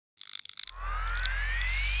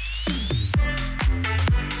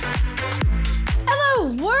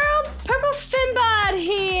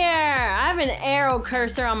an arrow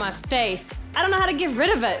cursor on my face. I don't know how to get rid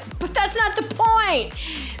of it, but that's not the point.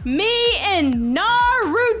 Me and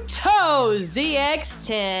Naruto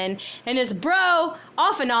ZX10 and his bro,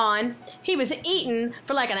 off and on, he was eating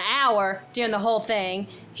for like an hour during the whole thing.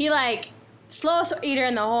 He like, slowest eater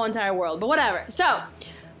in the whole entire world, but whatever. So,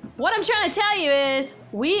 what I'm trying to tell you is,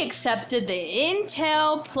 we accepted the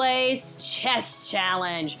Intel Plays Chess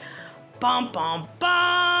Challenge. Bum, bum,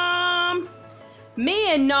 bum.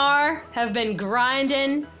 Me and Nar have been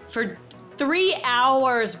grinding for 3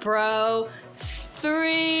 hours, bro.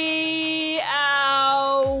 3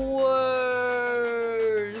 hours.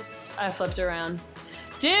 I flipped around.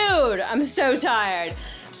 Dude, I'm so tired.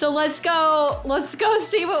 So let's go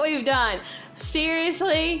see what we've done.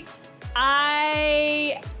 Seriously,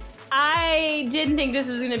 I didn't think this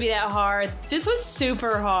was gonna be that hard. This was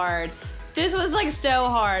super hard. This was like so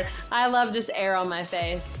hard. I love this arrow on my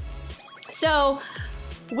face. So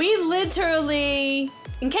we literally,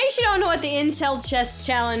 in case you don't know what the Intel Chess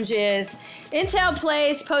Challenge is, Intel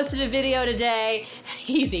Plays posted a video today,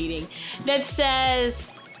 he's eating, that says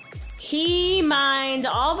he mined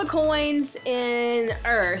all the coins in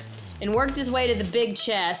Earth and worked his way to the big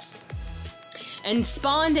chest and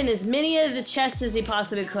spawned in as many of the chests as he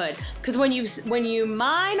possibly could. Because when you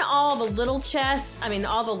mine all the little chests, I mean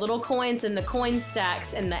all the little coins and the coin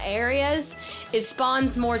stacks and the areas, it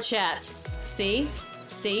spawns more chests. See?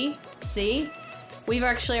 See? See? We've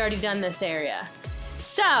actually already done this area.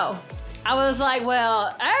 So, I was like,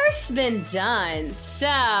 well, Earth's been done, so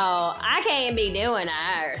I can't be doing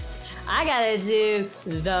Earth. I gotta do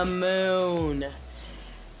the moon.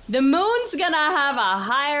 The moon's gonna have a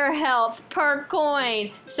higher health per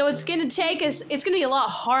coin, so it's gonna take us, it's gonna be a lot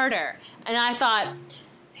harder. And I thought,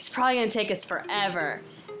 it's probably gonna take us forever.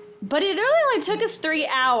 But it really only took us 3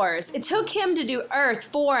 hours. It took him to do Earth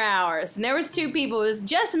 4 hours. And there was 2 people, it was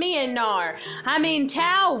just me and Nar. I mean,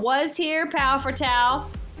 Tao was here, Pow for Tao,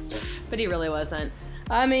 but he really wasn't.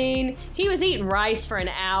 I mean, he was eating rice for an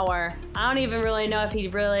hour. I don't even really know if he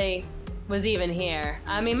really was even here.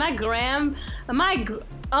 I mean, my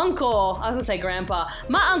uncle, I was gonna say grandpa,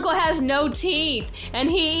 my uncle has no teeth and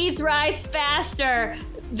he eats rice faster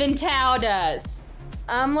than Tao does.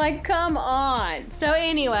 I'm like, come on. So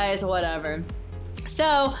anyways, whatever.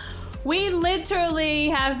 So we literally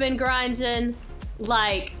have been grinding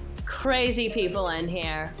like crazy people in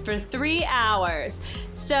here for 3 hours.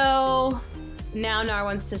 So now Nar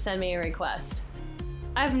wants to send me a request.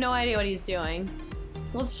 I have no idea what he's doing.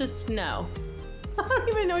 Let's just know. I don't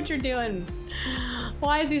even know what you're doing.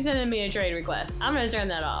 Why is he sending me a trade request? I'm gonna turn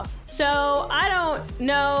that off. So I don't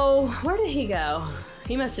know, where did he go?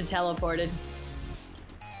 He must have teleported.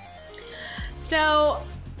 So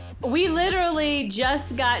we literally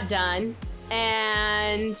just got done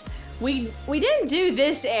and we didn't do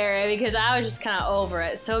this area because I was just kind of over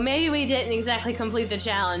it. So maybe we didn't exactly complete the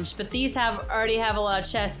challenge, but these already have a lot of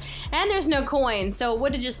chests and there's no coins. So it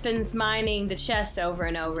would have just been mining the chests over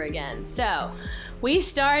and over again. So we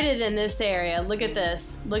started in this area. Look at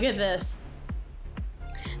this. Look at this.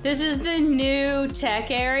 This is the new tech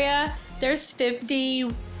area. There's 50,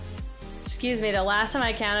 excuse me, the last time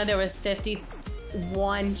I counted there was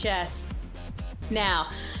 51 chests. Now,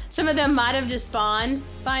 some of them might have despawned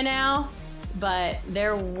by now, but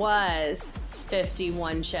there was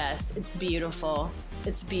 51 chests. It's beautiful.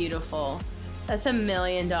 It's beautiful. That's $1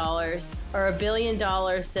 million or $1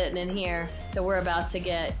 billion sitting in here that we're about to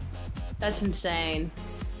get. That's insane.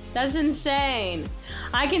 That's insane.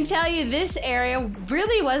 I can tell you this area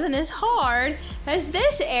really wasn't as hard as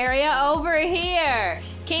this area over here.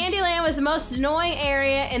 Candyland was the most annoying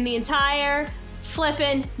area in the entire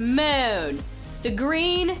flippin' moon. The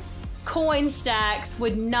green coin stacks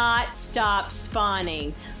would not stop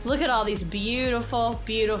spawning. Look at all these beautiful,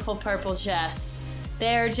 beautiful purple chests.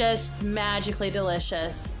 They're just magically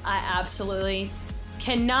delicious. I absolutely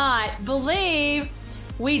cannot believe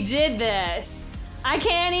we did this. I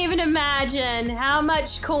can't even imagine how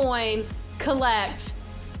much coin collect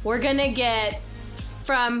we're gonna get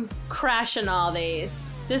from crashing all these.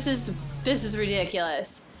 This is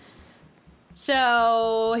ridiculous.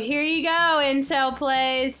 So here you go, Intel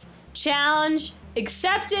Plays. Challenge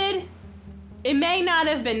accepted. It may not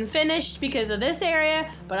have been finished because of this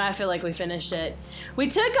area, but I feel like we finished it. We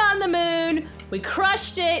took on the moon, we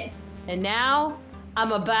crushed it, and now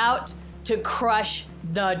I'm about to crush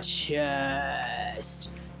the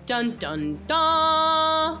chest. Dun dun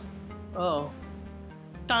dun. Oh.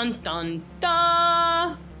 Dun dun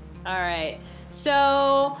dun. Alright,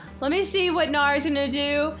 so let me see what Nar's gonna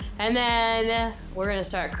do, and then we're gonna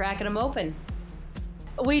start cracking them open.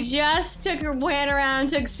 we just went around and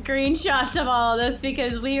took screenshots of all of this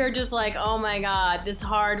because we were just like, oh my god, this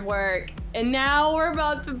hard work. And now we're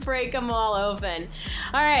about to break them all open.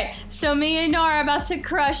 All right, so me and Nora are about to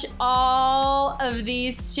crush all of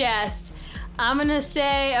these chests. I'm gonna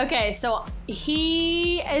say, okay, so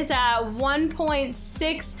he is at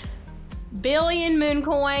 1.6 billion moon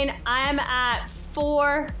coin. I'm at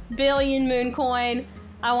 4 billion moon coin.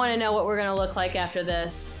 I wanna know what we're gonna look like after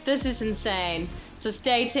this. This is insane. So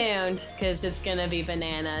stay tuned, because it's gonna be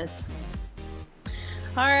bananas.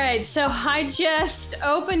 All right, so I just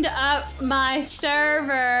opened up my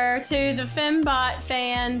server to the FEMBOT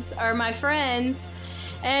fans, or my friends,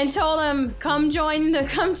 and told them, come to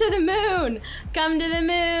the moon. Come to the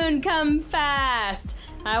moon, come fast.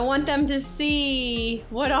 I want them to see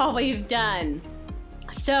what all we've done.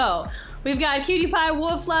 So, we've got Cutie Pie,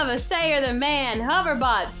 Wolf Lava, Sayer the Man,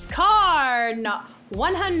 Hoverbots, Card,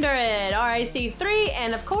 100, RIC3,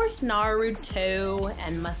 and of course Naruto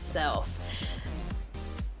and myself.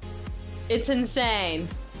 It's insane.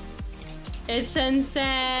 It's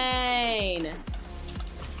insane.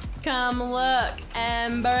 Come look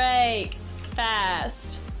and break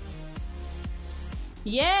fast.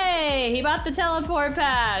 Yay, he bought the teleport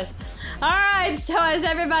pass. All right, so as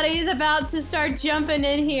everybody's about to start jumping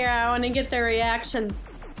in here, I want to get their reactions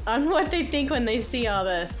on what they think when they see all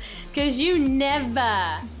this. Because you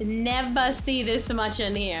never see this much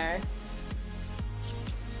in here.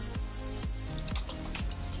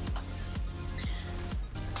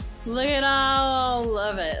 Look at all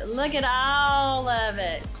of it. Look at all of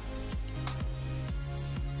it.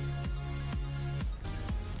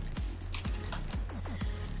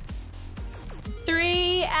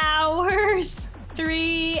 Three hours.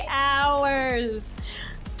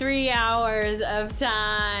 3 hours of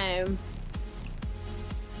time.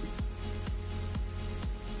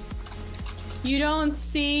 You don't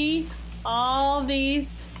see all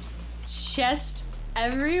these chests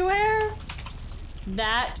everywhere?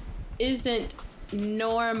 That isn't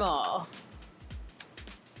normal.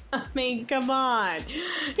 I mean, come on.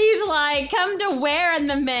 He's like, come to where in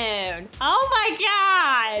the moon? Oh my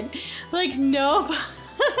god! Like, nobody...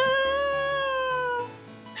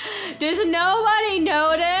 Does nobody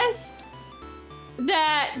notice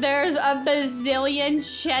that there's a bazillion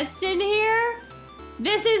chests in here?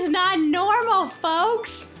 This is not normal,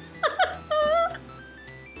 folks.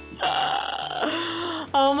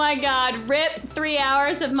 Oh my god, rip 3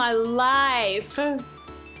 hours of my life.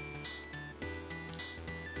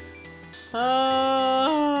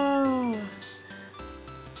 Oh.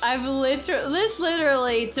 This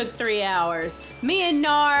literally took 3 hours. Me and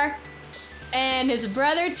Nar and his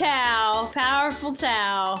brother Tao, powerful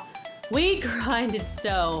Tao, we grinded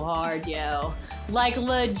so hard, yo. Like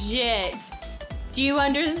legit. Do you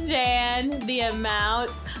understand the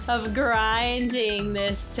amount of grinding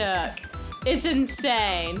this took? It's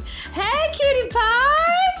insane. Hey, Cutie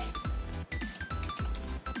Pie!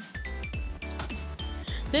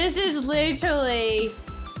 This is literally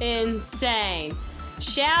insane.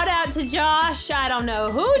 Shout out to Josh. I don't know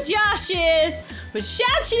who Josh is, but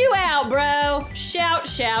shout you out, bro. Shout,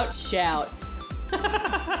 shout, shout.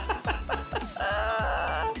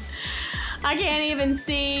 I can't even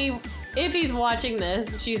see if he's watching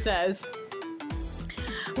this, she says.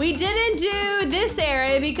 We didn't do this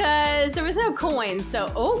area because there was no coins,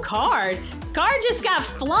 so, oh, Card. Card just got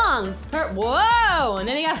flung. Whoa, and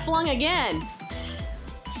then he got flung again.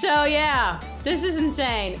 So yeah, this is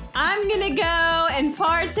insane. I'm gonna go and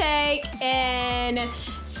partake in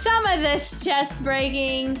some of this chest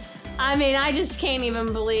breaking. I mean, I just can't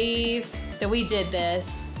even believe that we did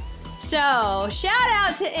this. So, shout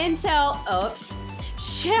out to Intel, oops.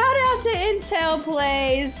 Shout out to Intel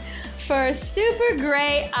Plays for a super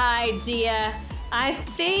great idea. I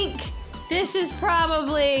think this is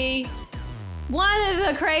probably one of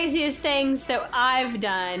the craziest things that I've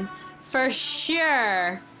done, for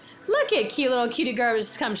sure. Look at cute little cutie girl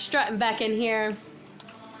just come strutting back in here.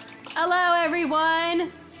 Hello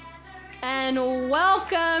everyone, and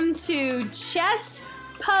welcome to Chest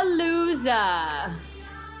Palooza.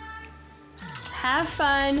 Have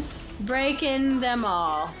fun breaking them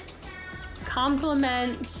all.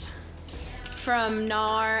 Compliments from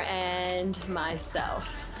Nar and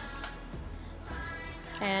myself.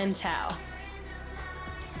 And Tao.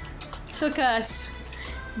 Took us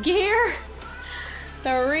gear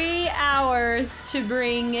 3 hours to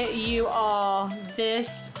bring you all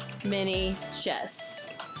this many chests.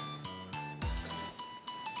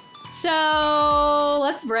 So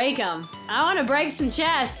let's break them. I want to break some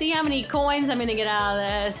chests, see how many coins I'm gonna get out of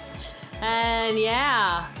this. And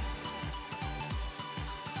yeah.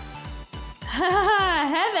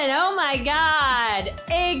 my God.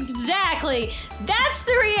 Exactly. That's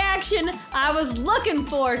the reaction I was looking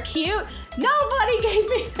for, cute. Nobody gave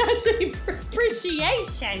me that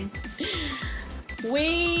appreciation.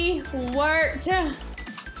 We worked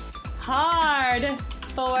hard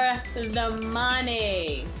for the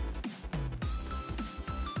money.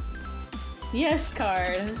 Yes,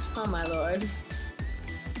 card. Oh my Lord.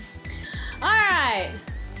 All right.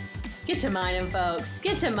 Get to mining, folks.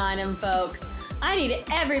 Get to mining, folks. I need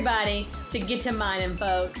everybody to get to mining,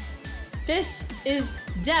 folks. This is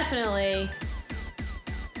definitely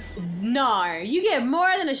Gnar. You get more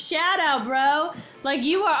than a shout out, bro. Like,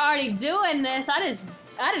 you were already doing this. I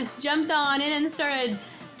just jumped on in and started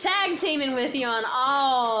tag teaming with you on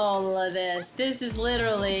all of this. This is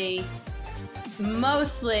literally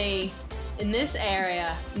mostly in this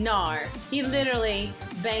area, Gnar. He literally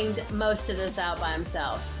banged most of this out by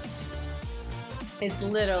himself. It's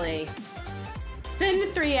literally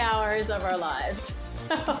been 3 hours of our lives.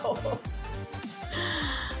 So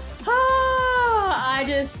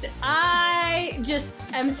I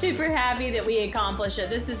just am super happy that we accomplished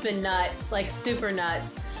it. This has been nuts, like super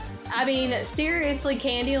nuts. I mean, seriously,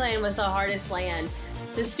 Candyland was the hardest land.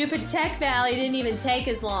 The stupid Tech Valley didn't even take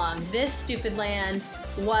as long. This stupid land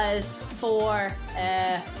was forever.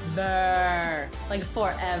 Like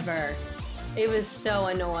forever. It was so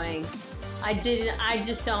annoying. I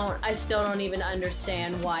still don't even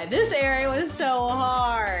understand why. This area was so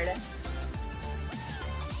hard.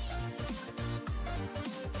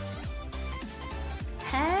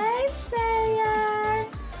 Hey, Sayer.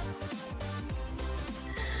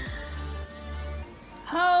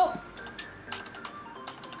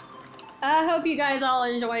 I hope you guys all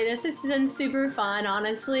enjoy this. This has been super fun,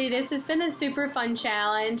 honestly. This has been a super fun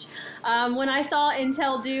challenge. When I saw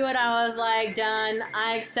Intel do it, I was like, done.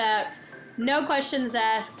 I accept. No questions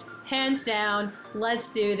asked. Hands down.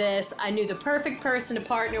 Let's do this. I knew the perfect person to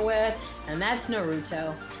partner with, and that's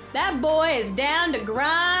Naruto. That boy is down to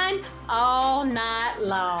grind all night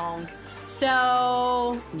long.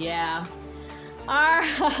 So, yeah.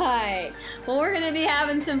 Alright, well, we're going to be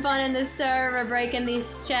having some fun in this server, breaking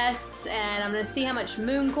these chests, and I'm going to see how much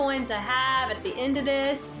moon coins I have at the end of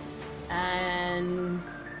this, and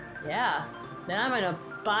yeah, then I'm going to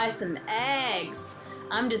buy some eggs.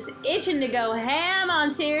 I'm just itching to go ham on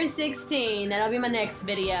tier 16. That'll be my next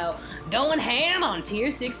video, going ham on tier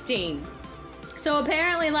 16. So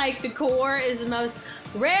apparently, like, the core is the most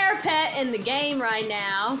rare pet in the game right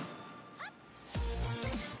now.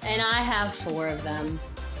 And I have 4 of them.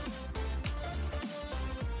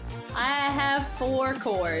 I have 4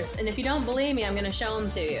 cores. And if you don't believe me, I'm going to show them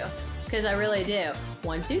to you. Because I really do.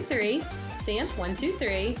 1, 2, 3. See them? 1, 2,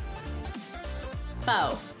 3.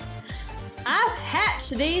 4. I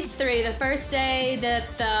hatched these 3 the first day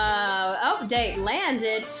that the update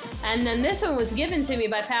landed. And then this one was given to me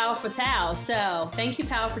by Powerful Tao. So, thank you,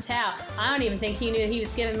 Powerful Tao. I don't even think he knew he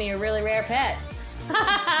was giving me a really rare pet.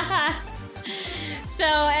 So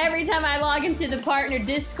every time I log into the partner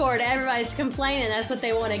Discord, everybody's complaining that's what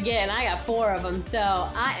they want to get, and I got 4 of them, so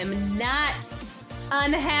I am not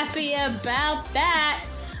unhappy about that.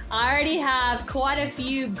 I already have quite a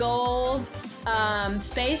few gold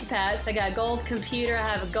space pets. I got a gold computer, I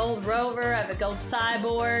have a gold rover, I have a gold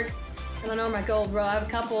cyborg. I don't know where my gold rover, I have a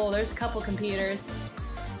couple, there's a couple computers.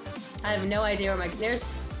 I have no idea where my,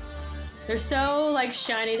 they're so like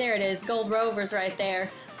shiny, there it is, gold rover's right there.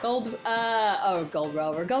 Gold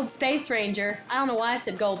rover. Gold Space Ranger. I don't know why I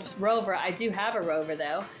said gold rover. I do have a rover,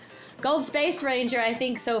 though. Gold Space Ranger, I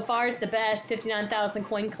think, so far is the best. 59,000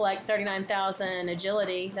 coin collect, 39,000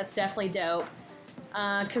 agility. That's definitely dope.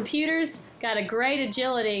 Computers got a great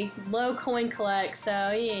agility, low coin collect, so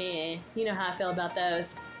yeah, you know how I feel about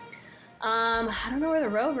those. I don't know where the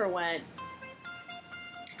rover went.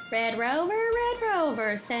 Red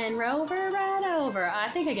rover, send rover right over. I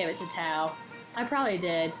think I gave it to Tao. I probably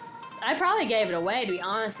did. I probably gave it away, to be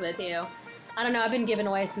honest with you. I don't know, I've been giving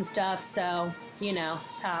away some stuff, so, you know,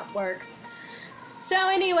 that's how it works. So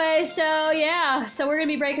anyway, so yeah, so we're going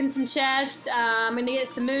to be breaking some chests. I'm going to get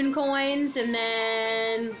some moon coins, and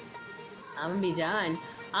then I'm going to be done.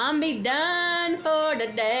 I'm going to be done for the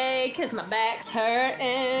day, because my back's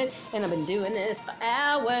hurting, and I've been doing this for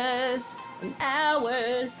hours and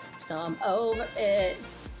hours, so I'm over it.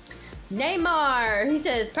 Neymar, he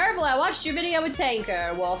says, Purple, I watched your video with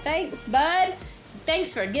Tanker. Well, thanks, bud.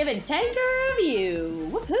 Thanks for giving Tanker a review.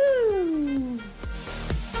 Woohoo!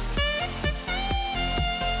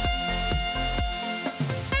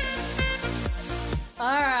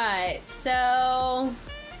 Alright, so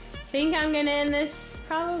I think I'm gonna end this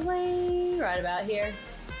probably right about here.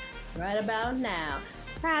 Right about now.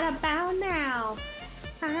 Right about now.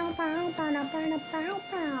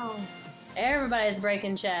 Everybody's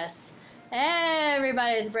breaking chests.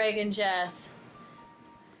 Everybody's breaking chests.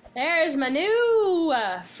 There's my new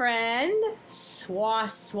friend,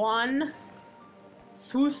 Swans.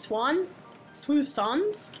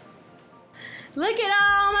 Look at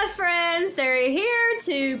all my friends. They're here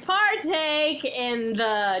to partake in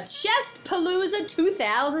the Chestpalooza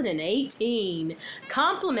 2018.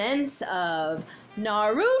 Compliments of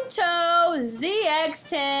Naruto,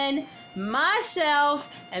 ZX10, myself,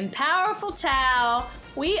 and Powerful Tao.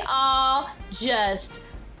 We all just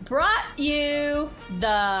brought you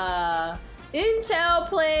the Intel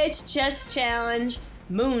Plays Chess Challenge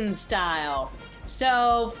Moon Style.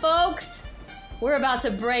 So, folks, we're about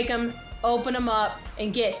to break them, open them up,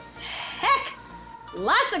 and get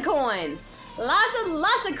lots of coins. Lots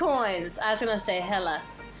of coins. I was gonna say hella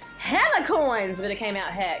coins, but it came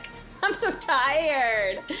out heck. I'm so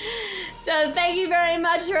tired. So thank you very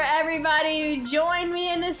much for everybody who joined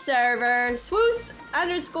me in the server.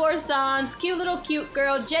 Swoos_Sans, cute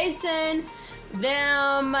girl Jason,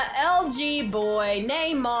 them, LG boy,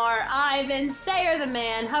 Neymar, Ivan, Sayer the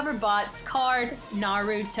man, Hoverbots, Card,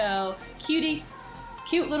 Naruto, cutie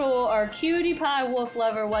pie wolf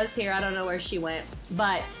lover was here. I don't know where she went,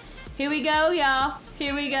 but here we go, y'all.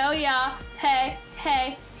 Here we go, y'all. Hey,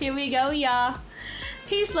 here we go, y'all.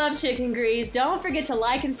 Peace, love, chicken grease. Don't forget to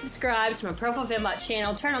like and subscribe to my Profile FEMBOT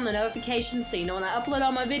channel. Turn on the notifications so you know when I upload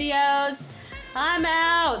all my videos. I'm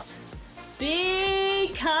out.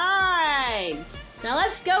 Be kind. Now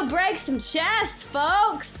let's go break some chests,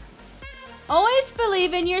 folks. Always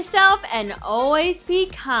believe in yourself and always be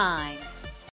kind.